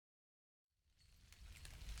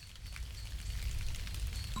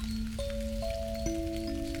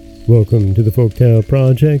Welcome to the Folktale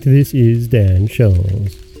Project. This is Dan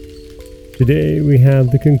Scholes. Today we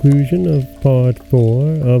have the conclusion of Part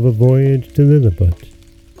 4 of A Voyage to Lilliput.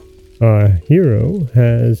 Our hero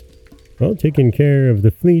has, taken care of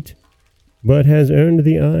the fleet, but has earned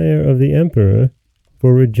the ire of the Emperor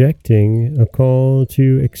for rejecting a call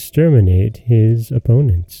to exterminate his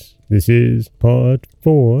opponents. This is Part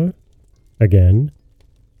 4, again,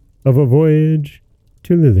 of A Voyage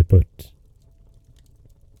to Lilliput.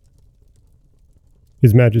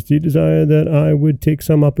 His Majesty desired that I would take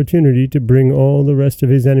some opportunity to bring all the rest of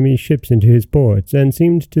his enemy's ships into his ports, and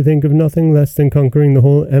seemed to think of nothing less than conquering the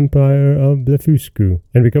whole empire of Blefuscu,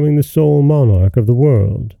 and becoming the sole monarch of the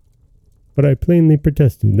world. But I plainly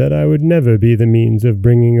protested that I would never be the means of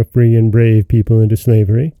bringing a free and brave people into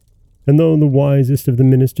slavery, and though the wisest of the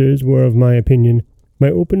ministers were of my opinion, my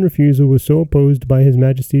open refusal was so opposed by His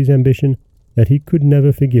Majesty's ambition that he could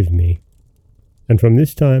never forgive me. And from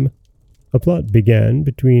this time, a plot began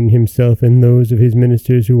between himself and those of his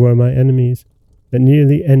ministers who were my enemies, that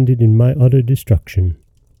nearly ended in my utter destruction.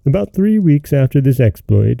 About 3 weeks after this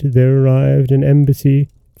exploit, there arrived an embassy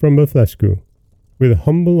from Blefuscu, with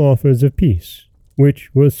humble offers of peace, which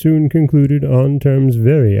was soon concluded on terms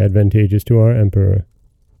very advantageous to our emperor.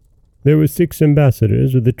 There were 6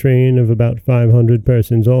 ambassadors with a train of about 500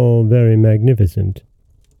 persons, all very magnificent.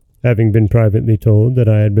 Having been privately told that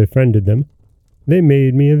I had befriended them, they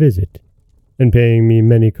made me a visit, and paying me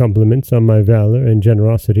many compliments on my valor and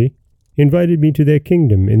generosity, invited me to their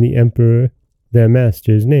kingdom in the emperor, their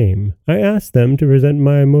master's name. I asked them to present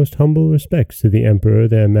my most humble respects to the emperor,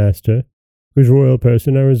 their master, whose royal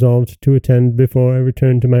person I resolved to attend before I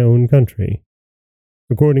returned to my own country.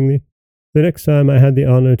 Accordingly, the next time I had the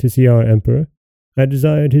honor to see our emperor, I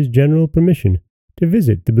desired his general permission to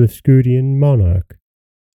visit the Blefuscudian monarch.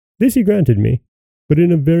 This he granted me, but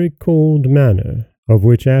in a very cold manner, of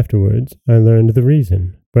which afterwards I learned the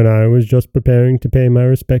reason. When I was just preparing to pay my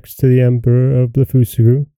respects to the Emperor of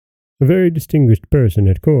Blefuscu, a very distinguished person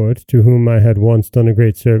at court, to whom I had once done a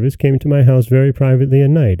great service, came to my house very privately at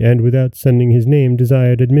night, and without sending his name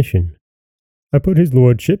desired admission. I put his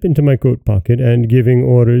lordship into my coat pocket, and giving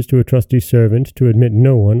orders to a trusty servant to admit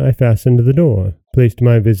no one, I fastened the door, placed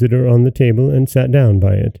my visitor on the table, and sat down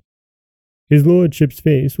by it. His lordship's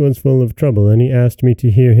face was full of trouble, and he asked me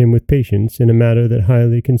to hear him with patience in a matter that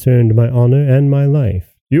highly concerned my honor and my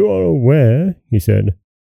life. "You are aware," he said,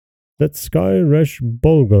 "that Skyresh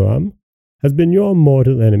Bolgolam has been your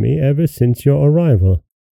mortal enemy ever since your arrival,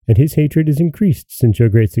 and his hatred is increased since your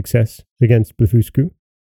great success against Blefuscu,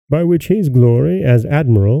 by which his glory as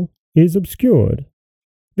admiral is obscured.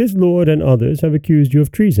 This lord and others have accused you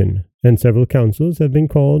of treason, and several councils have been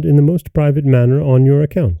called in the most private manner on your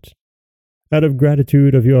account. Out of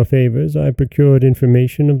gratitude of your favors, I procured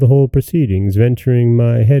information of the whole proceedings, venturing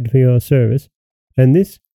my head for your service, and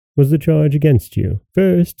this was the charge against you.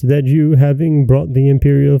 First, that you, having brought the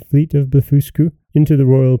imperial fleet of Blefuscu into the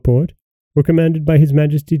royal port, were commanded by His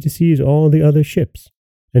Majesty to seize all the other ships,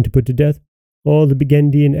 and to put to death all the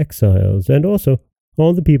Burgundian exiles, and also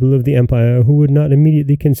all the people of the empire who would not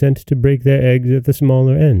immediately consent to break their eggs at the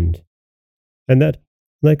smaller end. And that,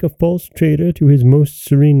 like a false traitor to His Most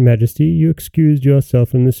Serene Majesty, you excused yourself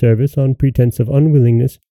from the service on pretense of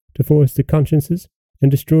unwillingness to force the consciences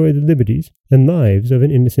and destroy the liberties and lives of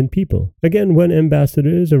an innocent people. Again, when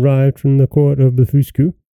ambassadors arrived from the court of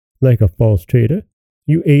Blefuscu, like a false traitor,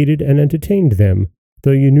 you aided and entertained them,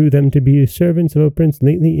 though you knew them to be servants of a prince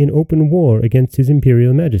lately in open war against His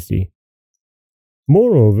Imperial Majesty.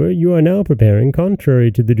 Moreover, you are now preparing,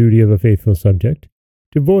 contrary to the duty of a faithful subject,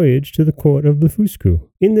 to voyage to the court of Blefuscu.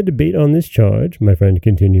 In the debate on this charge, my friend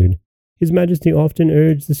continued, His Majesty often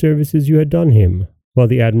urged the services you had done him, while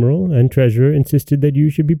the admiral and treasurer insisted that you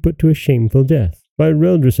should be put to a shameful death. By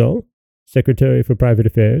Reldresal, Secretary for Private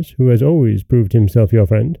Affairs, who has always proved himself your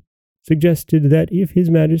friend, suggested that if His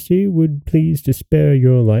Majesty would please to spare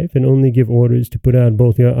your life and only give orders to put out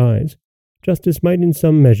both your eyes, justice might in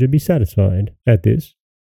some measure be satisfied. At this,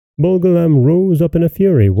 Bolgolam rose up in a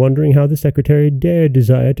fury, wondering how the secretary dared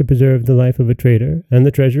desire to preserve the life of a traitor, and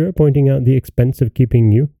the treasurer, pointing out the expense of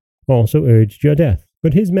keeping you, also urged your death.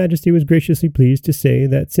 But His Majesty was graciously pleased to say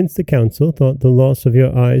that since the council thought the loss of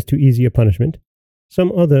your eyes too easy a punishment,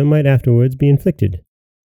 some other might afterwards be inflicted.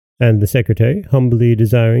 And the secretary, humbly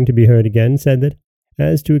desiring to be heard again, said that,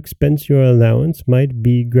 as to expense, your allowance might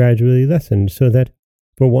be gradually lessened, so that,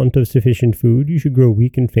 for want of sufficient food, you should grow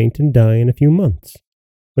weak and faint and die in a few months,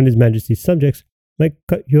 when His Majesty's subjects might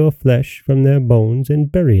cut your flesh from their bones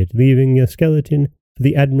and bury it, leaving your skeleton for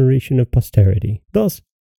the admiration of posterity. Thus,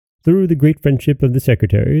 through the great friendship of the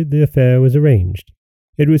secretary, the affair was arranged,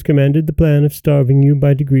 It was commanded the plan of starving you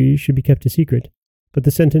by degrees should be kept a secret, but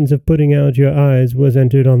the sentence of putting out your eyes was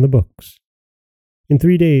entered on the books. In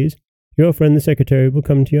 3 days, your friend the secretary will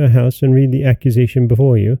come to your house and read the accusation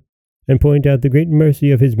before you, and point out the great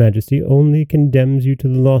mercy of his majesty only condemns you to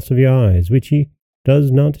the loss of your eyes, which he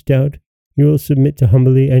does not doubt you will submit to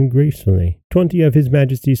humbly and gracefully. 20 of his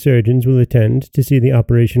majesty's surgeons will attend to see the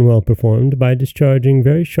operation well performed by discharging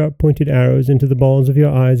very sharp-pointed arrows into the balls of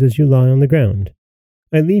your eyes as you lie on the ground.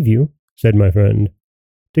 I leave you, said my friend,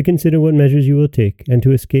 to consider what measures you will take, and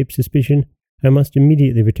to escape suspicion, I must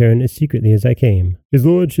immediately return as secretly as I came. His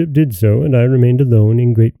lordship did so, and I remained alone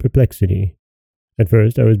in great perplexity. At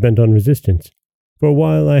first I was bent on resistance, for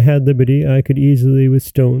while I had liberty I could easily with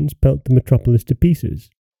stones pelt the metropolis to pieces.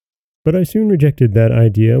 But I soon rejected that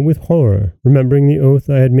idea with horror, remembering the oath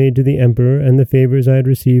I had made to the emperor and the favours I had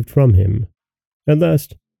received from him. At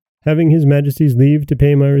last, having his majesty's leave to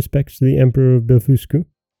pay my respects to the emperor of Blefuscu,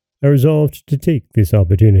 I resolved to take this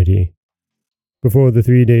opportunity. Before the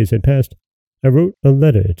 3 days had passed, I wrote a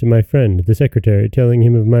letter to my friend the secretary telling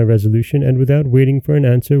him of my resolution, and without waiting for an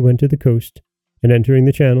answer went to the coast, and entering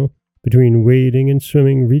the channel, between wading and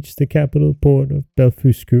swimming reached the capital port of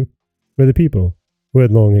Blefuscu, where the people, who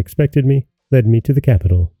had long expected me, led me to the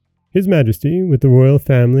capital. His Majesty, with the royal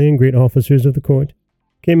family and great officers of the court,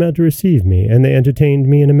 came out to receive me, and they entertained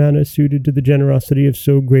me in a manner suited to the generosity of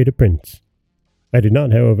so great a prince. I did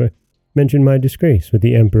not, however, mention my disgrace with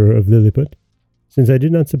the Emperor of Lilliput, since I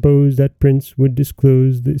did not suppose that prince would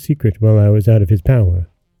disclose the secret while I was out of his power.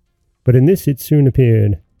 But in this it soon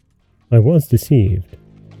appeared I was deceived.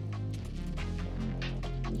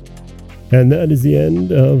 And that is the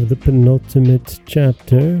end of the penultimate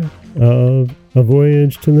chapter of A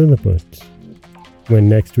Voyage to Lilliput. When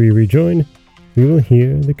next we rejoin, we will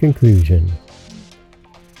hear the conclusion.